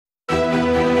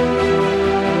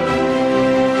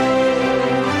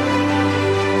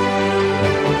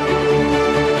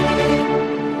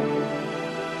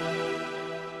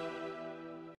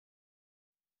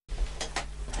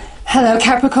Hello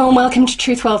Capricorn, welcome to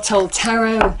Truth Well Told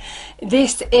Tarot.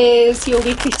 This is your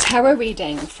weekly tarot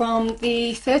reading from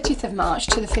the 30th of March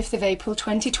to the 5th of April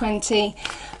 2020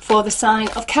 for the sign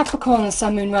of Capricorn,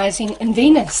 Sun, Moon, Rising and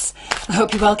Venus. I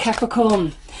hope you're well,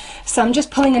 Capricorn. So I'm just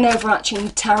pulling an overarching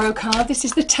tarot card. This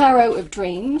is the Tarot of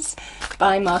Dreams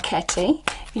by Marchetti.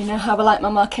 You know how I like my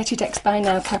Marchetti decks by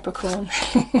now, Capricorn.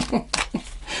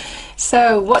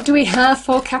 So what do we have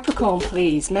for Capricorn,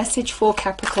 please? Message for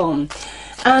Capricorn.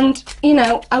 And, you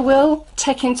know, I will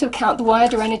take into account the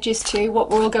wider energies too,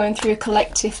 what we're all going through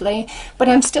collectively, but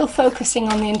I'm still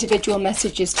focusing on the individual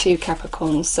messages too,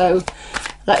 Capricorn. So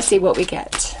let's see what we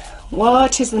get.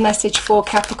 What is the message for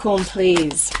Capricorn,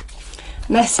 please?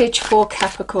 Message for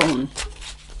Capricorn.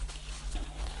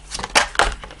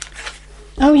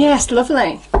 Oh yes,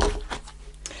 lovely.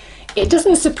 It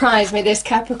doesn't surprise me, this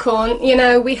Capricorn. You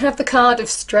know, we have the card of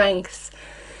strength.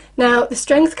 Now, the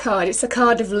Strength card, it's a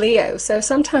card of Leo, so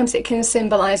sometimes it can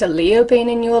symbolise a Leo being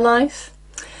in your life.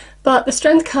 But the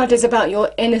Strength card is about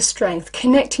your inner strength,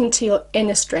 connecting to your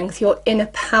inner strength, your inner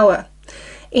power,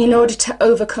 in order to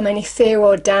overcome any fear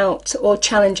or doubt or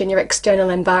challenge in your external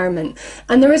environment.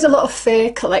 And there is a lot of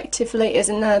fear collectively,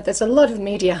 isn't there? There's a lot of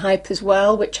media hype as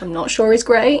well, which I'm not sure is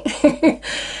great.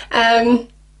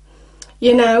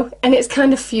 You know, and it's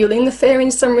kind of fueling the fear in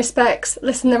some respects.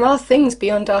 Listen, there are things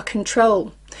beyond our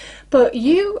control. But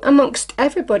you, amongst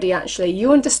everybody actually,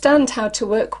 you understand how to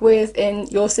work within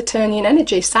your Saturnian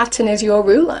energy. Saturn is your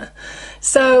ruler.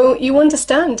 So you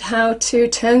understand how to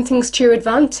turn things to your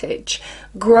advantage,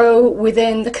 grow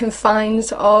within the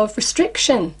confines of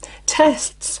restriction,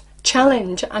 tests,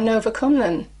 challenge and overcome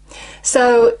them.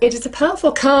 So it is a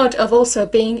powerful card of also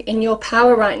being in your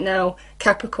power right now,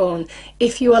 Capricorn,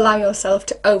 if you allow yourself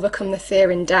to overcome the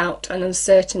fear and doubt and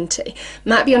uncertainty.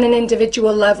 Might be on an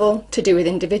individual level, to do with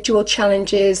individual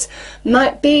challenges,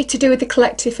 might be to do with the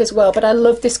collective as well, but I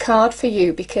love this card for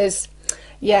you because,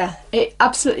 yeah, it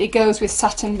absolutely goes with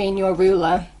Saturn being your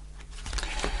ruler.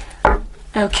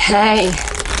 Okay,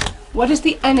 what is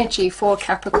the energy for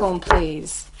Capricorn,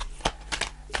 please?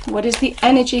 What is the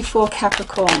energy for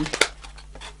Capricorn?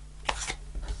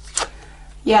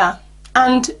 Yeah,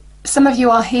 and some of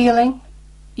you are healing.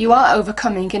 You are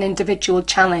overcoming an individual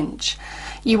challenge.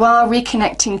 You are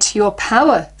reconnecting to your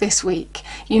power this week.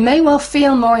 You may well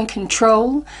feel more in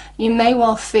control. You may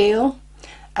well feel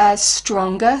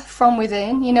stronger from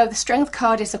within. You know, the Strength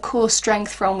card is a core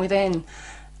strength from within.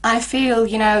 I feel,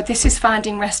 you know, this is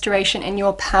finding restoration in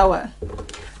your power.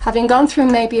 Having gone through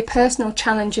maybe a personal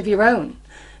challenge of your own.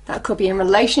 That could be in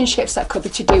relationships, that could be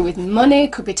to do with money,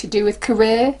 it could be to do with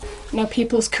career. You know,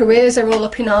 people's careers are all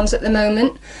up in arms at the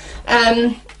moment.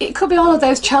 It could be all of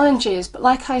those challenges, but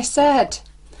like I said,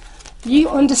 you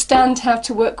understand how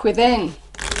to work within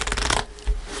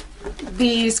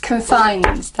these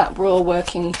confines that we're all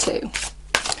working to.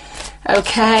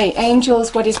 Okay,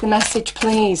 angels, what is the message,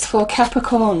 please, for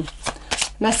Capricorn?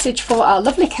 Message for our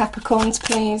lovely Capricorns,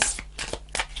 please.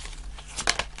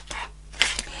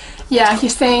 Yeah, you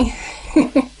see,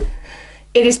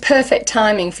 it is perfect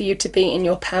timing for you to be in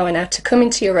your power now, to come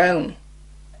into your own.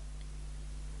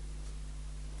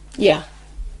 Yeah.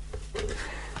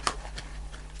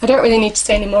 I don't really need to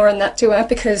say any more on that, do I?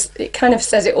 Because it kind of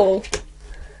says it all.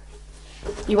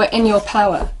 You are in your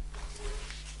power.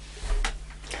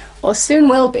 Or soon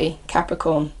will be,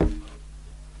 Capricorn.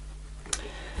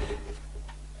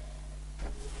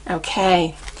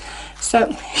 Okay.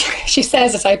 So, she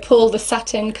says as I pull the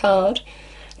Saturn card,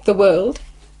 the World.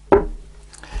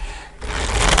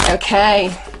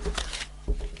 Okay.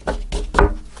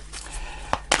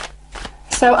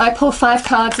 So I pull 5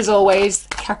 cards as always,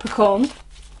 Capricorn.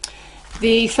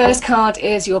 The first card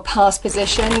is your past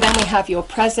position, then we have your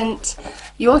present,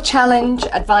 your challenge,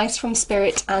 advice from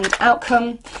spirit and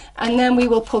outcome, and then we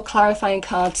will pull clarifying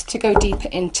cards to go deeper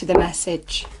into the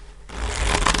message.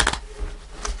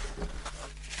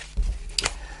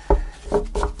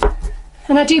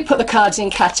 And I do put the cards in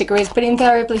categories, but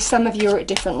invariably some of you are at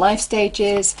different life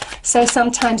stages, so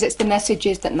sometimes it's the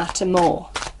messages that matter more.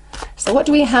 So what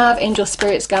do we have, Angel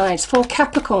Spirits Guides, for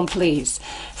Capricorn, please?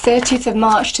 30th of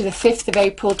March to the 5th of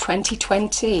April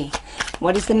 2020.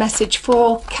 What is the message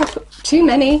for Capricorn? Too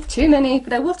many,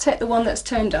 but I will take the one that's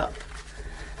turned up.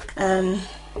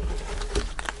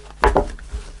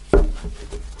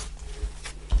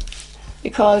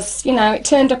 Because, you know, it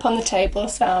turned up on the table,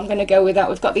 so I'm going to go with that.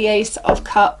 We've got the Ace of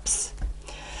Cups.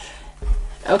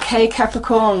 Okay,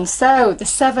 Capricorn, so the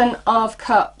 7 of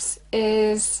Cups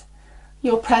is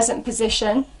your present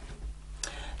position.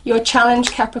 Your challenge,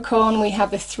 Capricorn, we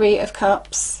have the 3 of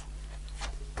Cups.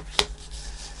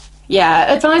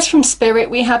 Yeah, advice from Spirit,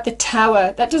 we have the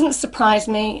Tower. That doesn't surprise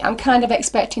me. I'm kind of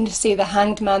expecting to see the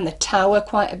Hanged Man, the Tower,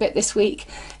 quite a bit this week.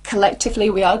 Collectively,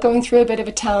 we are going through a bit of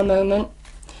a Tower moment.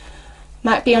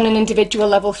 Might be on an individual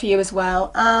level for you as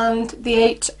well. And the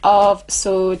Eight of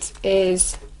Swords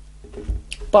is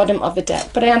bottom of the deck.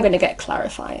 But I am going to get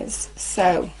clarifiers.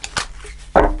 So,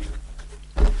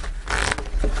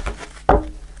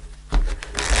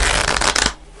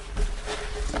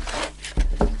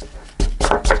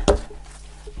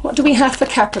 what do we have for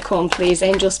Capricorn, please?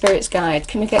 Angel Spirits Guide.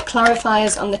 Can we get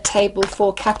clarifiers on the table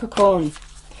for Capricorn?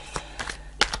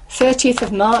 30th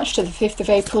of March to the 5th of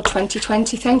April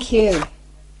 2020. Thank you.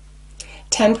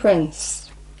 Temperance.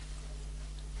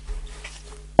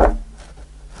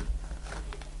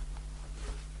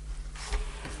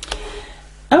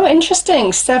 Oh,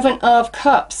 interesting. Seven of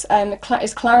Cups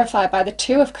is clarified by the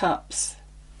Two of Cups.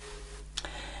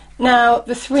 Now,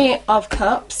 the Three of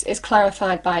Cups is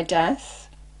clarified by death.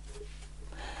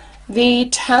 The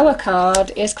Tower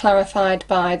card is clarified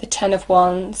by the Ten of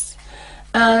Wands.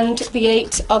 And the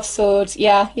Eight of Swords,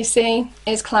 yeah, you see,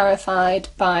 is clarified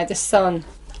by the Sun.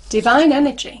 Divine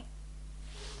energy.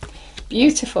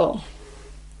 Beautiful.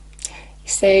 You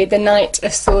see, the Knight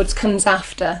of Swords comes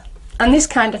after. And this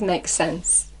kind of makes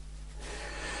sense.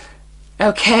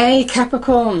 Okay,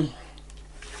 Capricorn.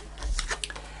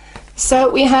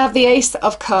 So we have the Ace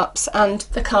of Cups and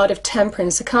the card of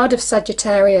Temperance, the card of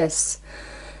Sagittarius.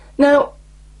 Now,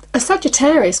 a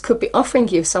Sagittarius could be offering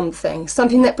you something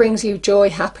that brings you joy,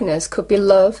 happiness. Could be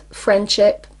love,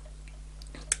 friendship,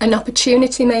 an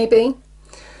opportunity maybe.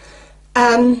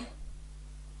 As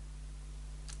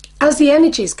the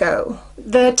energies go,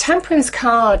 the Temperance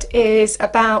card is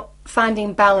about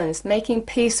finding balance, making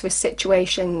peace with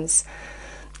situations.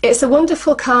 It's a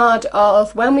wonderful card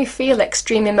of when we feel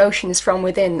extreme emotions from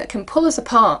within that can pull us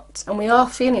apart, and we are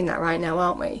feeling that right now,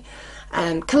 aren't we?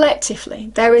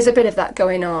 Collectively, there is a bit of that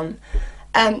going on.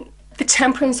 The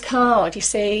Temperance card, you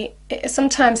see,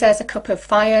 sometimes there's a cup of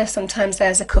fire, sometimes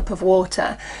there's a cup of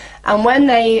water, and when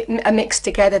they are mixed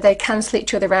together, they cancel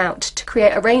each other out to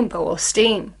create a rainbow or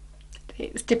steam.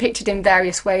 It's depicted in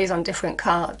various ways on different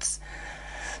cards.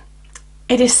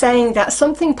 It is saying that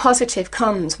something positive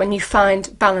comes when you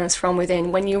find balance from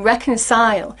within, when you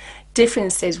reconcile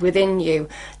differences within you.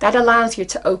 That allows you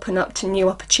to open up to new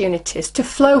opportunities, to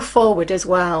flow forward as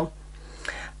well.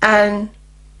 And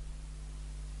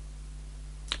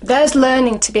there's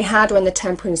learning to be had when the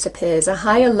Temperance appears, a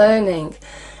higher learning,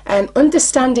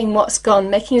 understanding what's gone,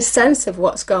 making sense of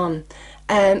what's gone,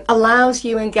 allows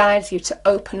you and guides you to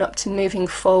open up to moving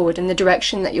forward in the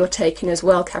direction that you're taking as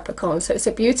well, Capricorn. So it's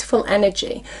a beautiful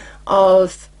energy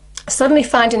of suddenly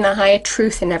finding the higher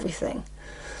truth in everything.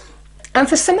 And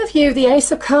for some of you, the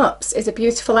Ace of Cups is a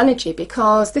beautiful energy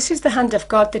because this is the hand of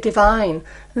God, the divine.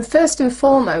 And first and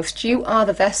foremost, you are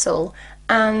the vessel,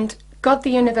 and God, the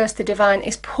universe, the divine,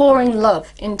 is pouring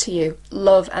love into you,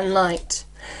 love and light.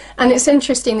 And it's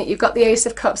interesting that you've got the Ace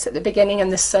of Cups at the beginning and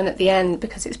the Sun at the end,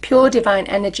 because it's pure divine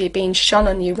energy being shone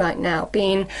on you right now,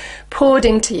 being poured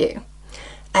into you.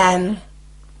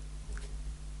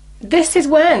 This is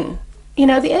when, you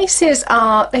know, the Aces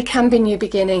they can be new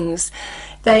beginnings.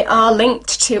 They are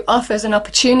linked to offers and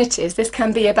opportunities. This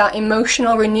can be about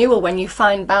emotional renewal when you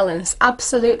find balance.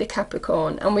 Absolutely,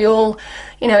 Capricorn. And we all,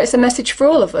 you know, it's a message for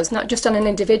all of us, not just on an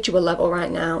individual level right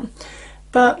now.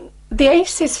 But the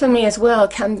Aces for me as well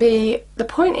can be the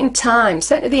point in time,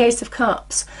 certainly the Ace of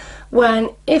Cups,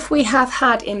 when if we have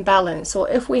had imbalance or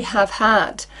if we have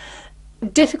had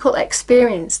difficult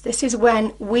experience, this is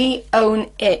when we own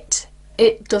it.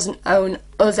 It doesn't own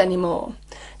us anymore.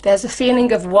 There's a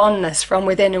feeling of oneness from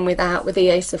within and without with the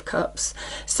Ace of Cups.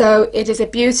 So it is a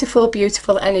beautiful,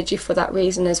 beautiful energy for that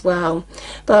reason as well.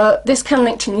 But this can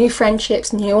link to new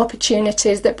friendships, new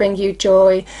opportunities that bring you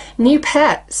joy, new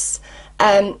pets,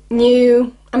 I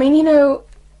mean, you know,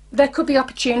 there could be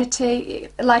opportunity.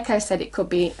 Like I said, it could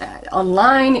be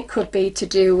online, it could be to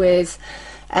do with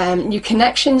new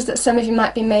connections that some of you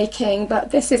might be making,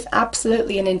 but this is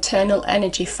absolutely an internal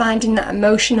energy, finding that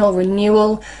emotional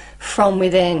renewal from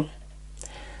within.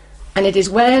 And it is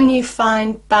when you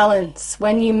find balance,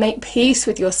 when you make peace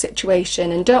with your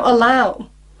situation and don't allow,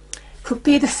 could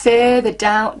be the fear, the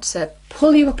doubt to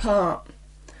pull you apart.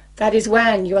 That is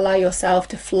when you allow yourself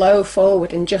to flow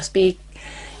forward and just be,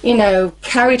 you know,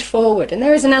 carried forward. And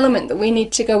there is an element that we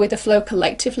need to go with the flow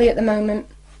collectively at the moment.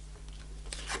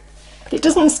 But it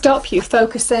doesn't stop you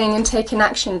focusing and taking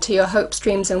action to your hopes,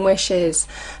 dreams and wishes.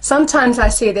 Sometimes I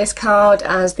see this card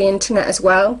as the internet as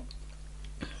well.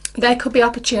 There could be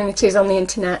opportunities on the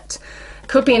internet.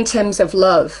 Could be in terms of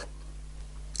love.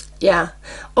 Yeah.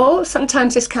 Or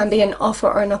sometimes this can be an offer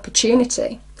or an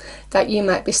opportunity that you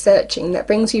might be searching that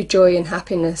brings you joy and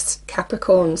happiness,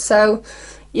 Capricorn. So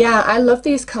yeah, I love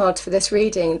these cards for this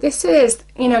reading. This is,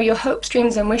 you know, your hopes,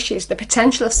 dreams and wishes. The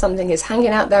potential of something is hanging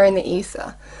out there in the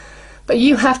ether. But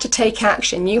you have to take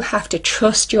action. You have to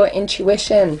trust your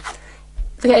intuition.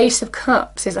 The Ace of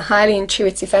Cups is a highly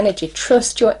intuitive energy.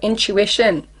 Trust your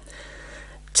intuition.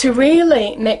 To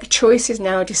really make choices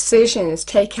now, decisions,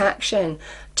 take action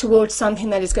towards something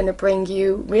that is going to bring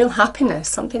you real happiness,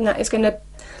 something that is going to,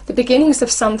 the beginnings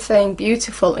of something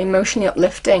beautiful, emotionally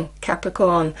uplifting,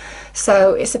 Capricorn.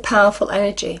 So it's a powerful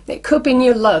energy. It could be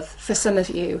new love for some of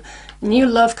you, new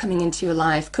love coming into your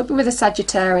life. Could be with a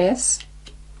Sagittarius.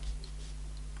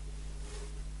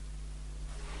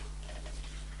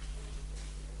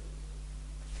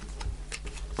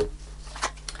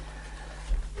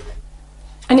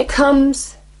 And it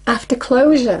comes after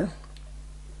closure.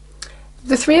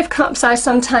 The Three of Cups I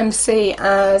sometimes see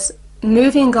as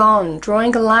moving on,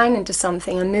 drawing a line into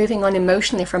something and moving on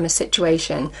emotionally from a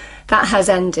situation that has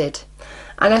ended.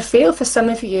 And I feel for some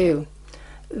of you,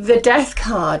 the Death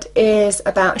card is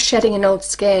about shedding an old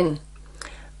skin.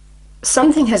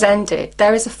 Something has ended.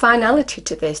 There is a finality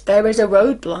to this. There is a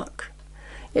roadblock.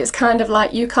 It's kind of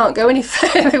like you can't go any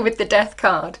further with the Death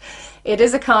card. It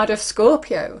is a card of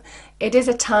Scorpio. It is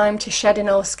a time to shed an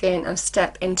old skin and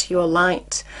step into your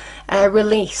light.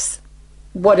 Release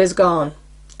what is gone.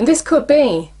 And this could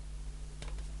be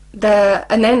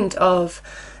an end of,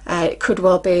 it could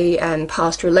well be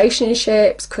past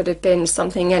relationships, could have been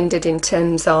something ended in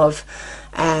terms of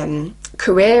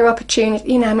career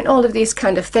opportunity, you know, I mean, all of these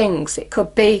kind of things. It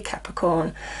could be,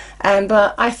 Capricorn.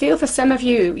 But I feel for some of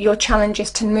you, your challenge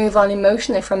is to move on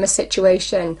emotionally from a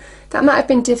situation that might have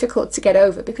been difficult to get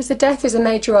over, because the Death is a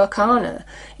major arcana.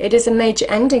 It is a major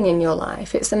ending in your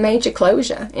life. It's a major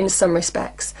closure in some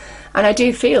respects. And I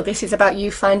do feel this is about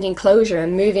you finding closure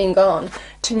and moving on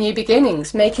to new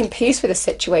beginnings, making peace with a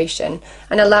situation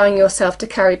and allowing yourself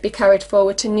to be carried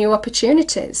forward to new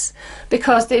opportunities.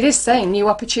 Because it is saying new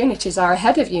opportunities are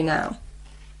ahead of you now.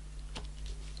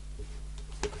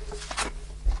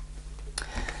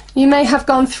 You may have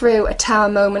gone through a tower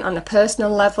moment on a personal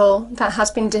level that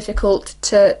has been difficult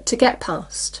to get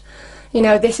past. You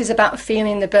know, this is about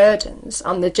feeling the burdens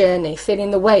on the journey,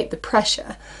 feeling the weight, the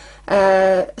pressure,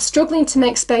 struggling to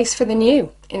make space for the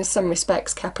new in some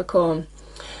respects, Capricorn.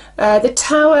 The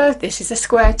tower, this is a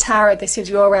square tower, this is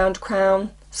your round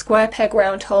crown, square peg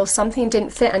round hole, something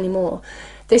didn't fit anymore.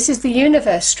 This is the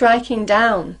universe striking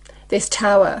down this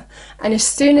tower, and as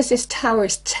soon as this tower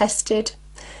is tested,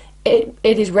 it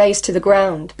is razed to the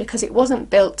ground, because it wasn't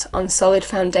built on solid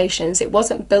foundations. It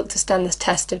wasn't built to stand the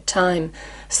test of time.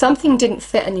 Something didn't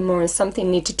fit anymore and something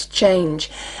needed to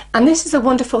change. And this is a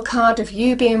wonderful card of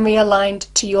you being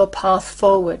realigned to your path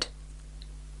forward.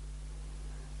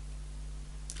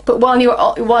 But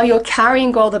while you're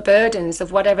carrying all the burdens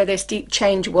of whatever this deep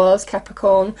change was,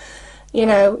 Capricorn, you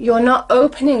know, you're not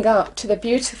opening up to the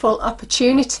beautiful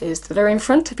opportunities that are in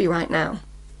front of you right now.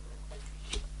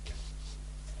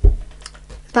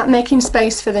 About making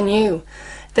space for the new.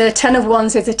 The Ten of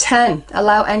Wands is a 10.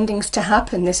 Allow endings to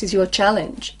happen. This is your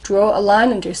challenge. Draw a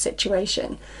line under a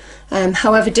situation,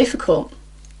 however difficult.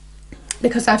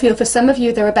 Because I feel for some of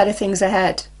you there are better things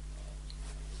ahead.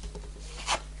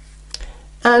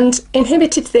 And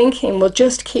inhibited thinking will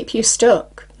just keep you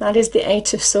stuck. That is the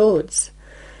Eight of Swords.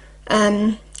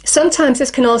 Sometimes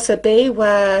this can also be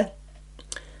where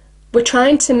we're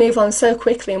trying to move on so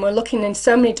quickly and we're looking in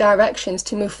so many directions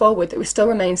to move forward that we still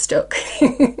remain stuck.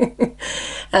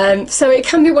 So it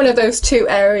can be one of those two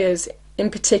areas in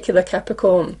particular,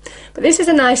 Capricorn. But this is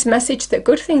a nice message that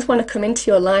good things want to come into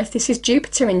your life. This is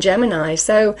Jupiter in Gemini.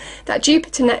 So that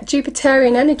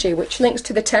Jupiterian energy, which links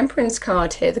to the Temperance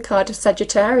card here, the card of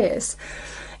Sagittarius.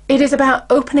 It is about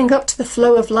opening up to the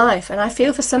flow of life. And I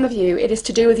feel for some of you, it is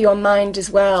to do with your mind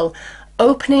as well.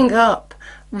 Opening up,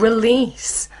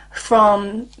 release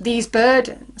from these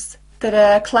burdens that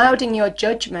are clouding your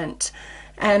judgment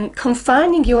and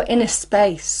confining your inner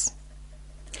space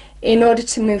in order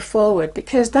to move forward,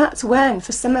 because that's when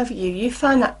for some of you you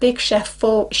find that big shift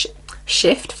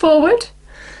forward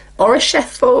or a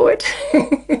chef forward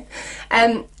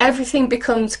and everything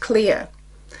becomes clear.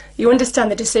 You understand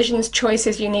the decisions,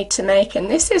 choices you need to make, and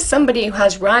this is somebody who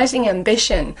has rising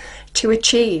ambition to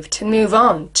achieve, to move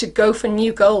on, to go for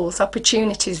new goals,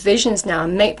 opportunities, visions now,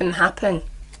 and make them happen.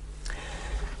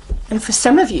 And for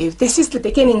some of you, this is the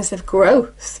beginnings of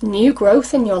growth, new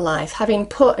growth in your life, having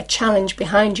put a challenge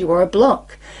behind you or a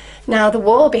block. Now the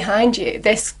wall behind you,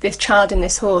 this child and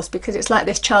this horse, because it's like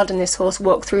this child and this horse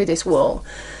walk through this wall.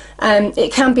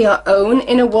 It can be our own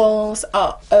inner walls,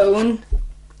 our own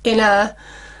inner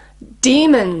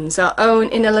demons, our own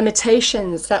inner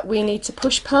limitations that we need to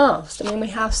push past. I mean, we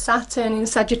have Saturn in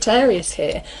Sagittarius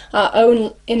here, our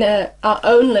own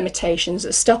limitations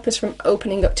that stop us from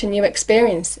opening up to new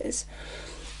experiences.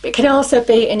 It can also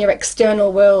be in your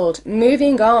external world,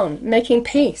 moving on, making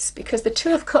peace, because the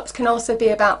Two of Cups can also be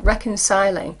about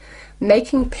reconciling,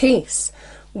 making peace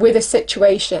with a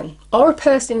situation or a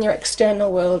person in your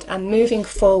external world and moving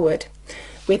forward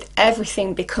with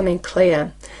everything becoming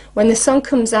clear. When the sun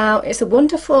comes out, it's a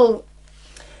wonderful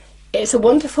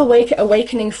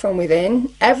awakening from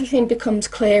within. Everything becomes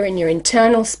clear in your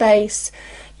internal space.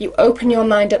 You open your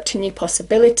mind up to new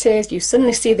possibilities. You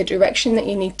suddenly see the direction that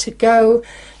you need to go.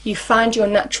 You find your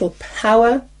natural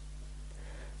power.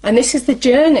 And this is the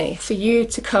journey for you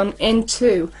to come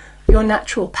into your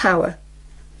natural power.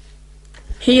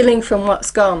 Healing from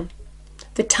what's gone.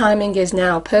 The timing is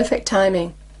now, perfect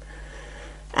timing.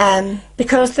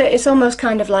 Because it's almost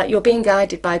kind of like you're being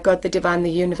guided by God, the divine,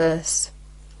 the universe.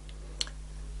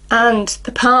 And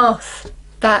the path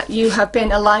that you have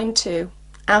been aligned to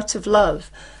out of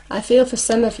love, I feel for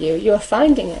some of you, you're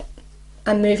finding it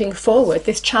and moving forward.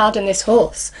 This child and this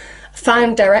horse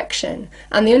find direction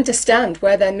and they understand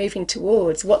where they're moving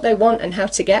towards, what they want and how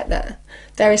to get there.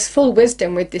 There is full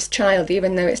wisdom with this child,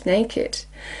 even though it's naked.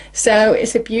 So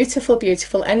it's a beautiful,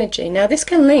 beautiful energy. Now this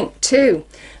can link to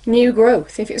new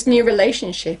growth. If it's new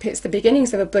relationship, it's the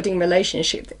beginnings of a budding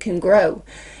relationship that can grow.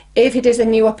 If it is a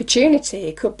new opportunity,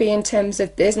 it could be in terms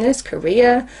of business,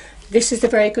 career. This is a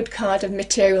very good card of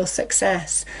material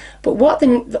success. But what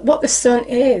the sun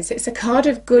is, it's a card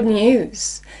of good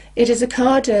news. It is a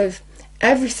card of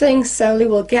everything slowly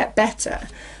will get better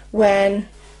when,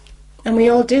 and we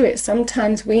all do it,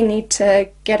 sometimes we need to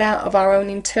get out of our own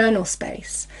internal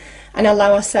space and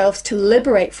allow ourselves to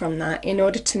liberate from that in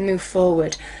order to move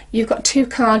forward. You've got two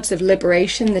cards of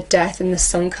liberation, the Death and the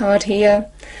Sun card here.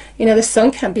 You know, the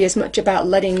Sun can be as much about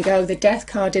letting go. The Death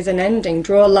card is an ending.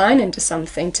 Draw a line into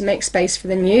something to make space for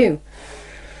the new.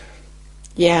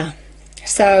 Yeah,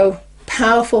 so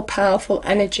powerful, powerful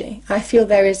energy. I feel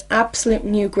there is absolute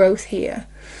new growth here.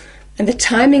 And the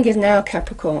timing is now,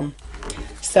 Capricorn.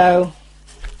 So,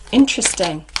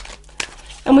 interesting.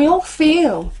 And we all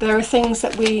feel there are things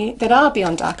that are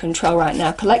beyond our control right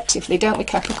now, collectively, don't we,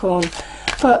 Capricorn?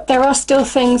 But there are still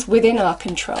things within our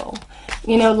control.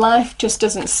 You know, life just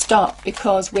doesn't stop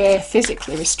because we're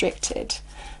physically restricted.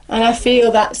 And I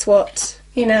feel that's what,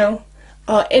 you know,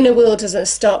 our inner world doesn't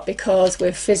stop because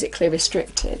we're physically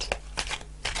restricted.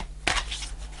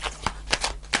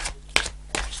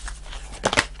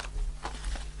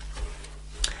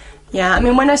 Yeah, I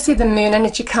mean, when I see the Moon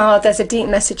energy card, there's a deep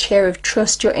message here of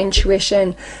trust your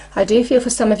intuition. I do feel for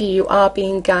some of you, you are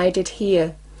being guided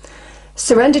here.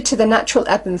 Surrender to the natural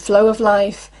ebb and flow of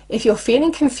life. If you're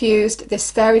feeling confused,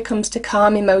 this fairy comes to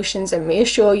calm emotions and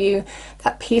reassure you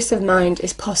that peace of mind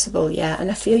is possible. Yeah, and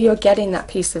I feel you're getting that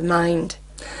peace of mind.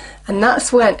 And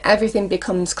that's when everything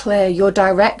becomes clear, your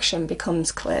direction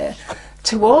becomes clear.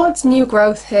 Towards new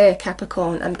growth here,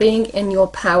 Capricorn, and being in your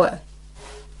power.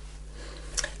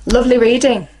 Lovely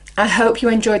reading. I hope you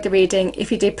enjoyed the reading.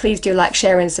 If you did, please do like,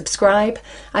 share and subscribe.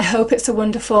 I hope it's a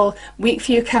wonderful week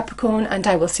for you, Capricorn, and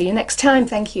I will see you next time.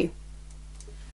 Thank you.